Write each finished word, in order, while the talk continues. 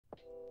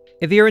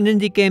If you're an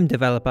indie game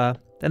developer,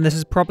 then this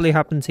has probably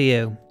happened to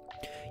you.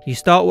 You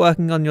start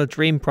working on your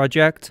dream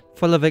project,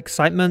 full of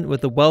excitement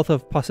with the wealth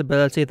of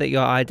possibility that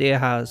your idea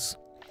has.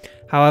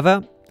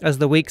 However, as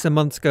the weeks and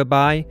months go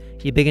by,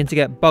 you begin to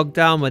get bogged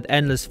down with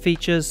endless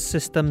features,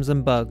 systems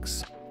and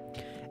bugs.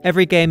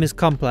 Every game is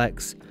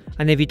complex,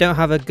 and if you don't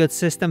have a good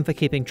system for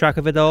keeping track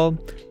of it all,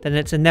 then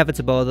it's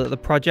inevitable that the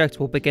project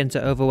will begin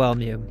to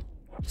overwhelm you.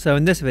 So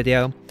in this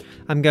video,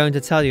 I'm going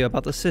to tell you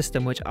about the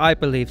system which I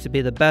believe to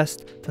be the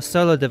best for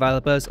solo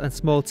developers and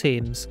small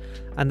teams,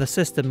 and the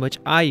system which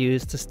I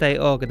use to stay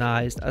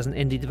organized as an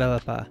indie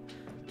developer.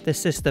 This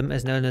system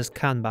is known as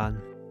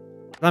Kanban.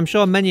 I'm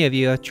sure many of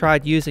you have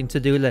tried using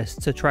to-do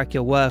lists to track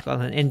your work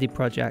on an indie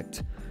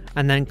project,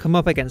 and then come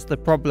up against the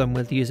problem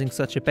with using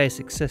such a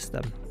basic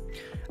system.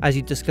 As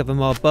you discover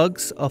more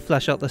bugs or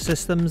flesh out the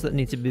systems that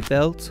need to be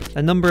built,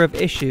 a number of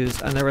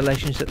issues and the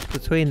relationships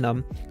between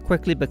them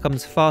quickly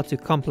becomes far too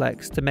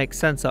complex to make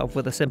sense of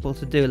with a simple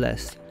to-do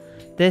list.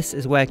 This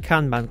is where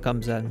Kanban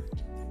comes in.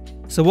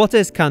 So what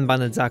is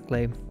Kanban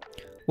exactly?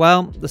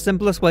 Well, the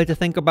simplest way to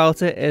think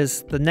about it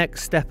is the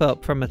next step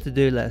up from a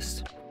to-do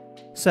list.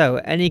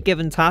 So any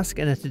given task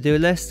in a to-do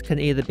list can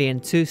either be in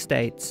two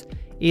states.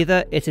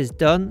 Either it is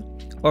done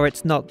or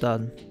it's not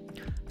done.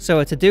 So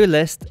a to-do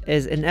list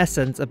is in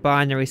essence a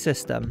binary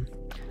system.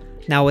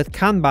 Now with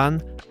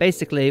Kanban,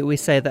 basically we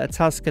say that a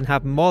task can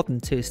have more than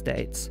two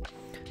states.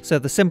 So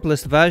the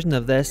simplest version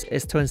of this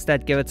is to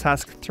instead give a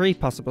task three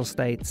possible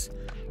states,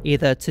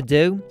 either to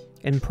do,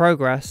 in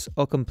progress,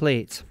 or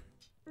complete.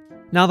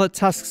 Now that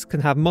tasks can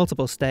have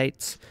multiple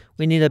states,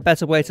 we need a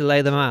better way to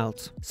lay them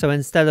out. So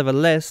instead of a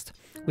list,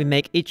 we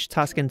make each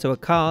task into a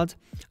card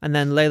and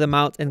then lay them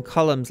out in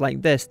columns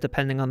like this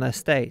depending on their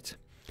state.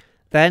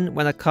 Then,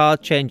 when a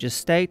card changes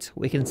state,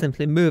 we can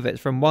simply move it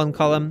from one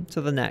column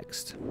to the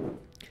next.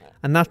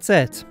 And that's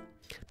it.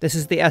 This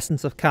is the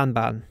essence of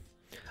Kanban.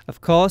 Of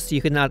course,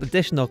 you can add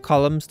additional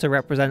columns to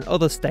represent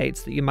other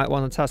states that you might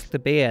want a task to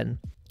be in.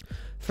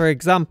 For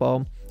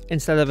example,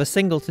 instead of a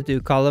single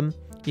to-do column,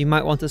 you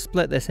might want to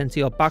split this into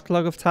your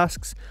backlog of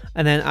tasks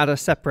and then add a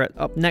separate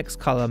up next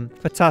column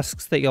for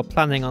tasks that you're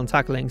planning on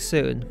tackling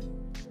soon.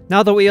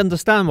 Now that we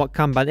understand what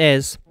Kanban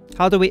is,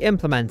 how do we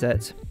implement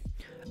it?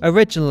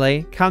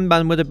 Originally,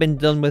 Kanban would have been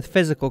done with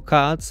physical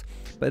cards,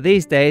 but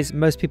these days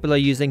most people are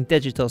using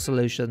digital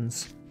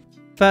solutions.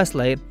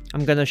 Firstly,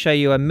 I'm going to show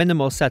you a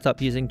minimal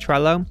setup using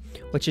Trello,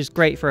 which is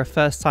great for a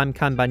first-time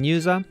Kanban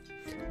user.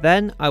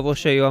 Then I will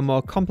show you a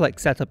more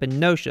complex setup in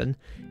Notion,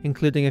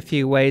 including a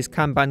few ways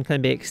Kanban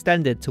can be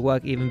extended to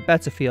work even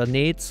better for your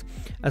needs,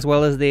 as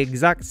well as the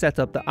exact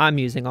setup that I'm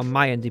using on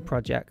my indie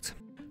project.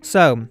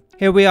 So,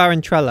 here we are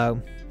in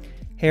Trello.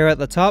 Here at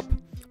the top,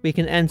 we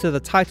can enter the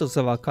titles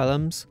of our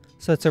columns.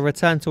 So to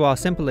return to our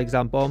simple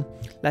example,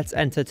 let's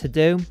enter to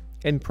do,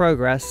 in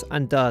progress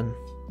and done.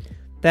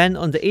 Then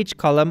under each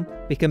column,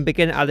 we can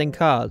begin adding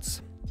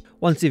cards.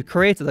 Once you've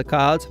created a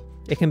card,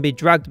 it can be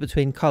dragged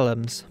between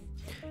columns.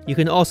 You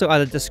can also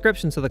add a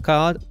description to the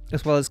card,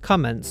 as well as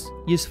comments,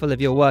 useful if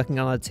you're working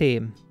on a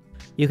team.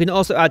 You can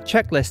also add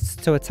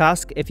checklists to a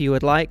task if you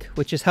would like,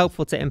 which is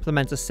helpful to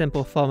implement a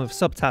simple form of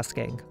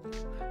subtasking.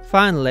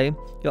 Finally,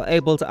 you're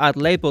able to add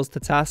labels to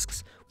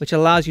tasks, which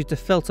allows you to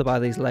filter by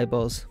these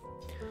labels.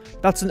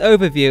 That's an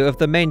overview of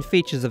the main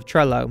features of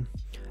Trello.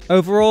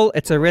 Overall,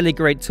 it's a really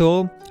great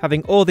tool,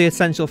 having all the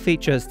essential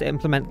features to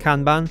implement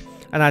Kanban,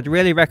 and I'd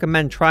really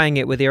recommend trying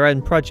it with your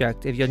own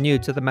project if you're new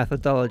to the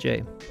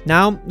methodology.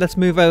 Now, let's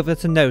move over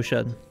to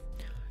Notion.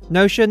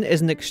 Notion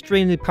is an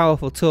extremely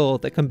powerful tool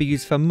that can be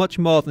used for much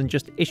more than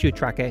just issue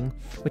tracking,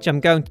 which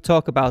I'm going to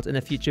talk about in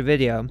a future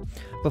video.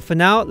 But for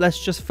now,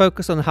 let's just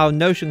focus on how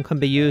Notion can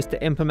be used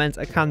to implement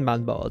a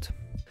Kanban board.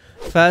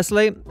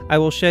 Firstly, I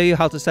will show you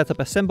how to set up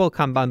a simple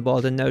Kanban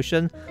board in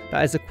Notion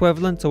that is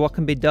equivalent to what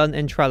can be done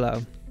in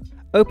Trello.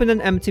 Open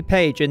an empty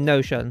page in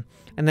Notion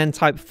and then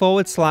type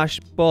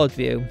 /board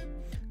view.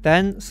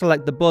 Then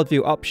select the board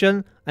view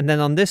option and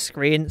then on this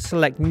screen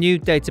select new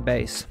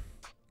database.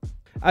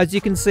 As you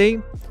can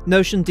see,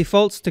 Notion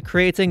defaults to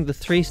creating the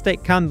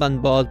three-state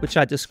Kanban board which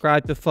I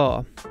described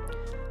before.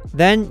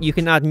 Then you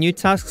can add new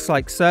tasks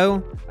like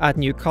so, add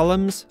new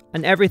columns,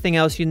 and everything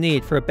else you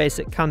need for a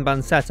basic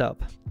Kanban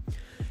setup.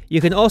 You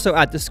can also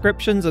add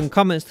descriptions and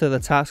comments to the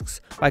tasks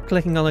by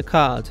clicking on a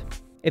card.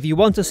 If you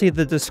want to see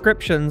the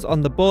descriptions on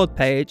the board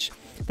page,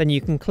 then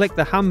you can click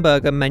the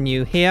hamburger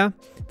menu here,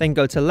 then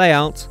go to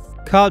Layout,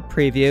 Card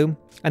Preview,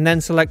 and then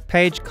select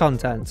Page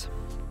Content.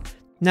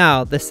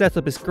 Now, this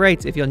setup is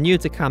great if you're new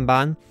to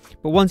Kanban,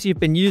 but once you've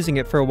been using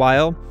it for a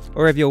while,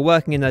 or if you're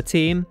working in a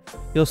team,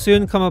 you'll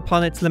soon come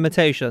upon its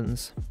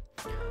limitations.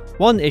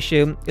 One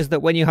issue is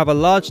that when you have a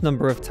large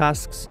number of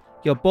tasks,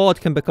 your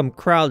board can become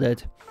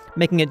crowded,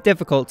 making it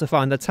difficult to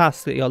find the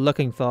task that you're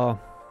looking for.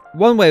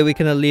 One way we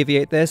can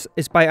alleviate this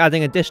is by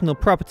adding additional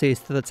properties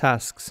to the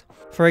tasks.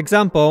 For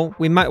example,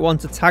 we might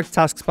want to tag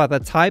tasks by their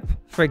type,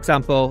 for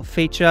example,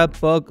 feature,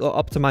 bug, or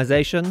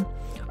optimization,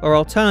 or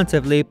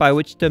alternatively by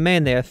which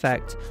domain they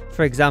affect,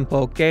 for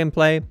example,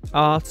 gameplay,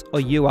 art, or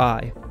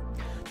UI.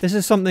 This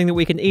is something that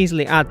we can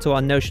easily add to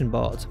our Notion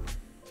board.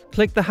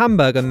 Click the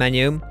hamburger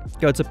menu,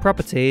 go to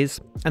Properties,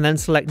 and then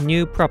select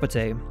New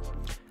Property.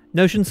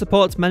 Notion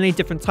supports many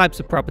different types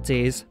of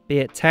properties, be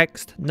it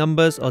text,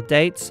 numbers, or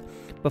dates,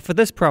 but for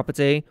this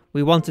property,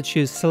 we want to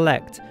choose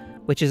Select,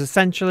 which is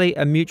essentially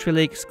a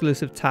mutually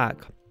exclusive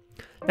tag.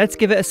 Let's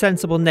give it a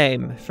sensible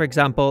name, for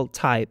example,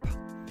 Type.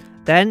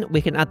 Then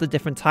we can add the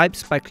different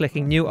types by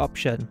clicking New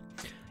Option.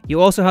 You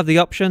also have the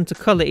option to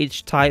colour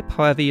each type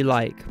however you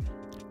like.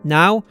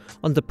 Now,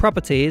 under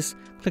Properties,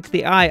 click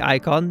the eye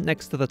icon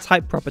next to the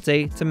Type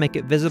property to make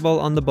it visible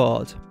on the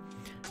board.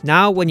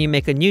 Now when you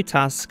make a new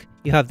task,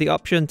 you have the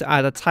option to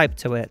add a type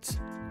to it.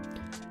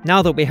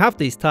 Now that we have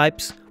these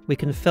types, we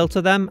can filter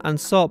them and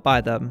sort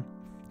by them.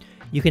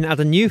 You can add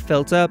a new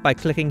filter by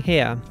clicking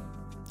here.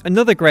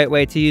 Another great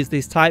way to use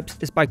these types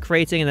is by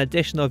creating an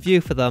additional view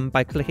for them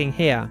by clicking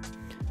here.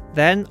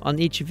 Then, on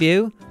each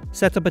view,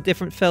 set up a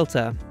different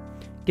filter.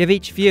 Give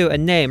each view a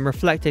name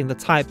reflecting the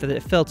type that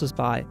it filters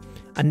by,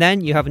 and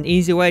then you have an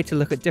easy way to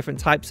look at different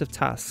types of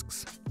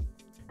tasks.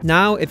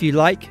 Now, if you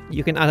like,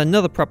 you can add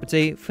another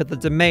property for the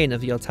domain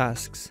of your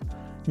tasks.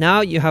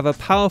 Now you have a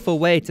powerful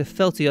way to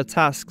filter your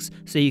tasks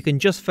so you can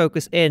just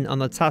focus in on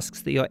the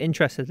tasks that you're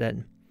interested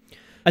in.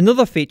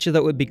 Another feature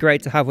that would be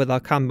great to have with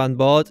our Kanban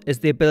board is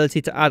the ability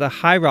to add a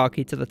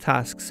hierarchy to the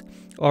tasks,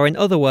 or in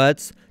other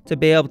words, to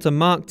be able to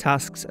mark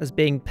tasks as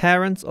being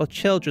parents or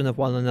children of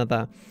one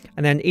another,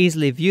 and then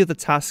easily view the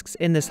tasks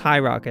in this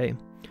hierarchy.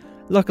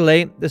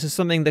 Luckily, this is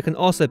something that can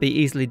also be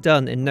easily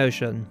done in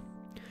Notion.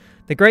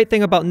 The great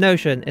thing about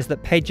Notion is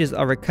that pages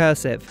are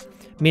recursive,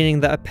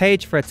 meaning that a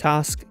page for a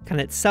task can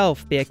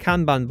itself be a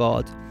Kanban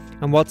board,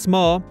 and what's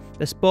more,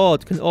 this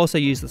board can also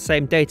use the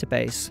same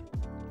database.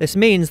 This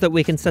means that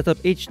we can set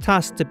up each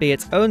task to be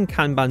its own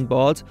Kanban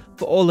board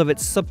for all of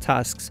its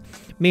subtasks,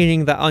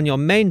 meaning that on your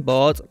main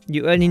board,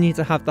 you only need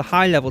to have the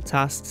high-level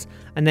tasks,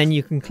 and then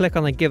you can click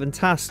on a given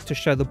task to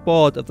show the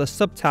board of the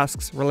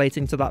subtasks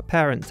relating to that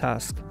parent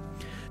task.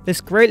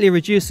 This greatly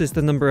reduces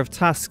the number of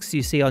tasks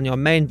you see on your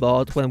main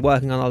board when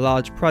working on a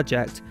large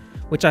project,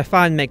 which I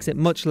find makes it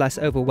much less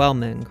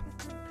overwhelming.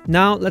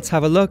 Now let's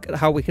have a look at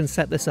how we can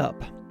set this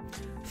up.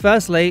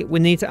 Firstly, we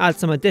need to add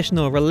some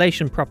additional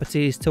relation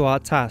properties to our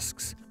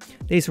tasks.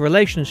 These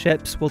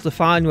relationships will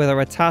define whether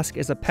a task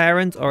is a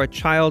parent or a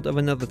child of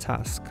another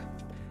task.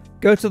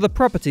 Go to the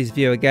Properties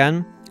view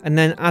again, and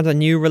then add a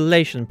new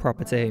relation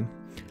property.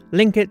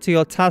 Link it to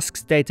your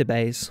tasks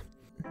database.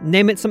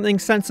 Name it something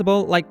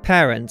sensible like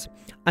parent,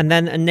 and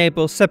then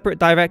enable separate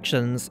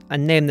directions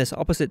and name this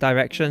opposite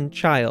direction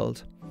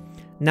child.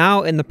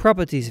 Now in the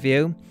Properties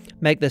view,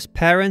 make this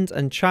parent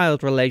and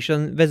child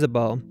relation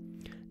visible.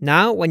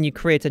 Now when you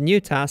create a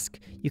new task,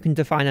 you can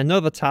define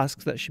another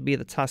task that should be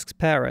the task's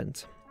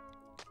parent.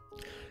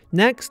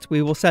 Next,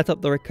 we will set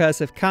up the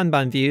recursive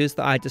Kanban views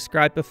that I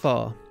described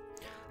before.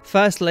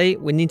 Firstly,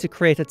 we need to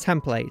create a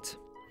template.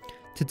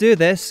 To do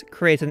this,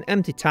 create an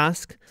empty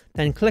task,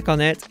 then click on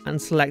it and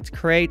select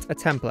Create a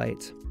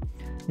Template.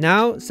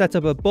 Now set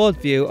up a board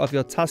view of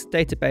your task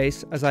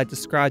database as I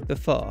described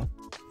before.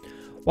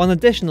 One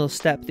additional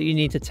step that you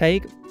need to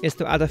take is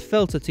to add a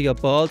filter to your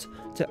board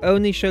to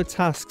only show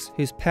tasks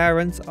whose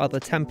parents are the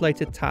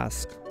templated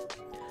task.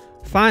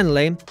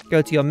 Finally,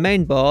 go to your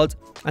main board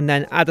and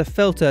then add a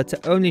filter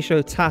to only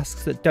show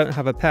tasks that don't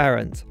have a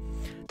parent.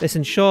 This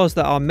ensures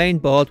that our main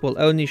board will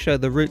only show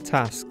the root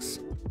tasks.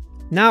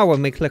 Now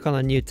when we click on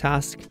a new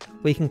task,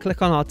 we can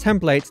click on our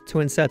template to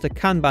insert a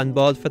Kanban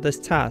board for this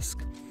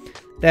task.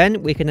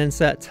 Then we can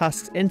insert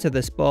tasks into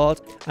this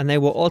board and they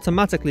will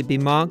automatically be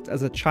marked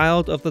as a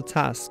child of the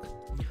task.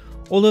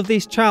 All of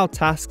these child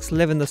tasks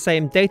live in the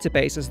same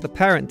database as the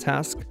parent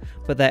task,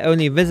 but they're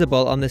only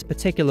visible on this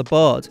particular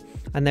board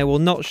and they will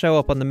not show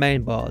up on the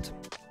main board.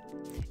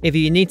 If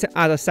you need to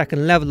add a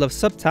second level of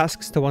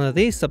subtasks to one of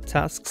these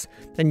subtasks,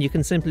 then you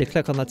can simply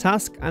click on the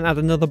task and add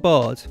another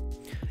board.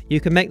 You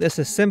can make this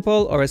as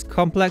simple or as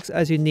complex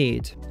as you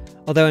need.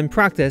 Although in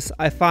practice,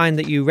 I find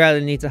that you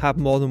rarely need to have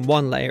more than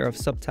one layer of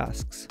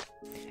subtasks.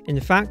 In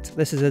fact,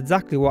 this is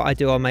exactly what I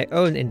do on my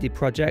own indie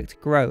project,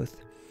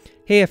 Growth.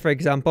 Here, for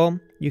example,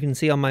 you can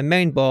see on my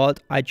main board,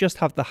 I just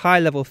have the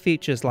high-level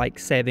features like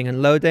saving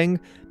and loading,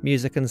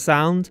 music and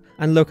sound,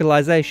 and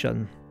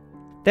localization.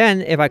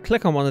 Then, if I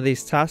click on one of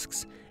these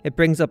tasks, it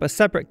brings up a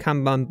separate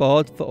Kanban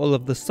board for all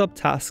of the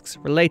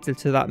subtasks related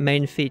to that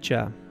main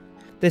feature.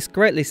 This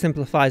greatly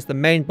simplifies the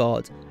main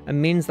board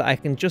and means that I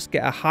can just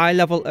get a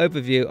high-level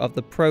overview of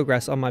the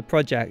progress on my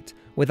project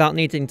without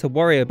needing to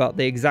worry about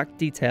the exact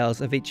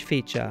details of each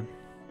feature.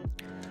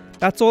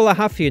 That's all I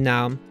have for you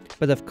now,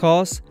 but of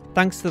course,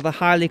 thanks to the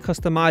highly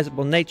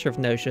customizable nature of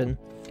Notion,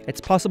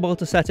 it's possible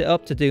to set it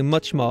up to do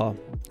much more,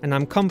 and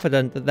I'm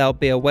confident that there'll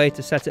be a way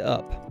to set it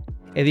up.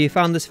 If you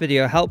found this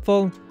video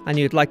helpful and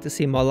you'd like to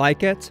see more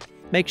like it,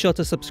 make sure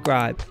to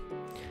subscribe.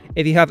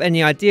 If you have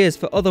any ideas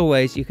for other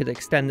ways you could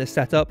extend this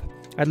setup,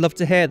 I'd love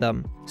to hear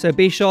them, so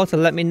be sure to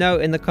let me know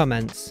in the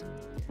comments.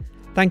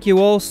 Thank you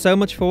all so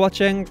much for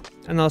watching,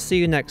 and I'll see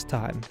you next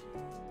time.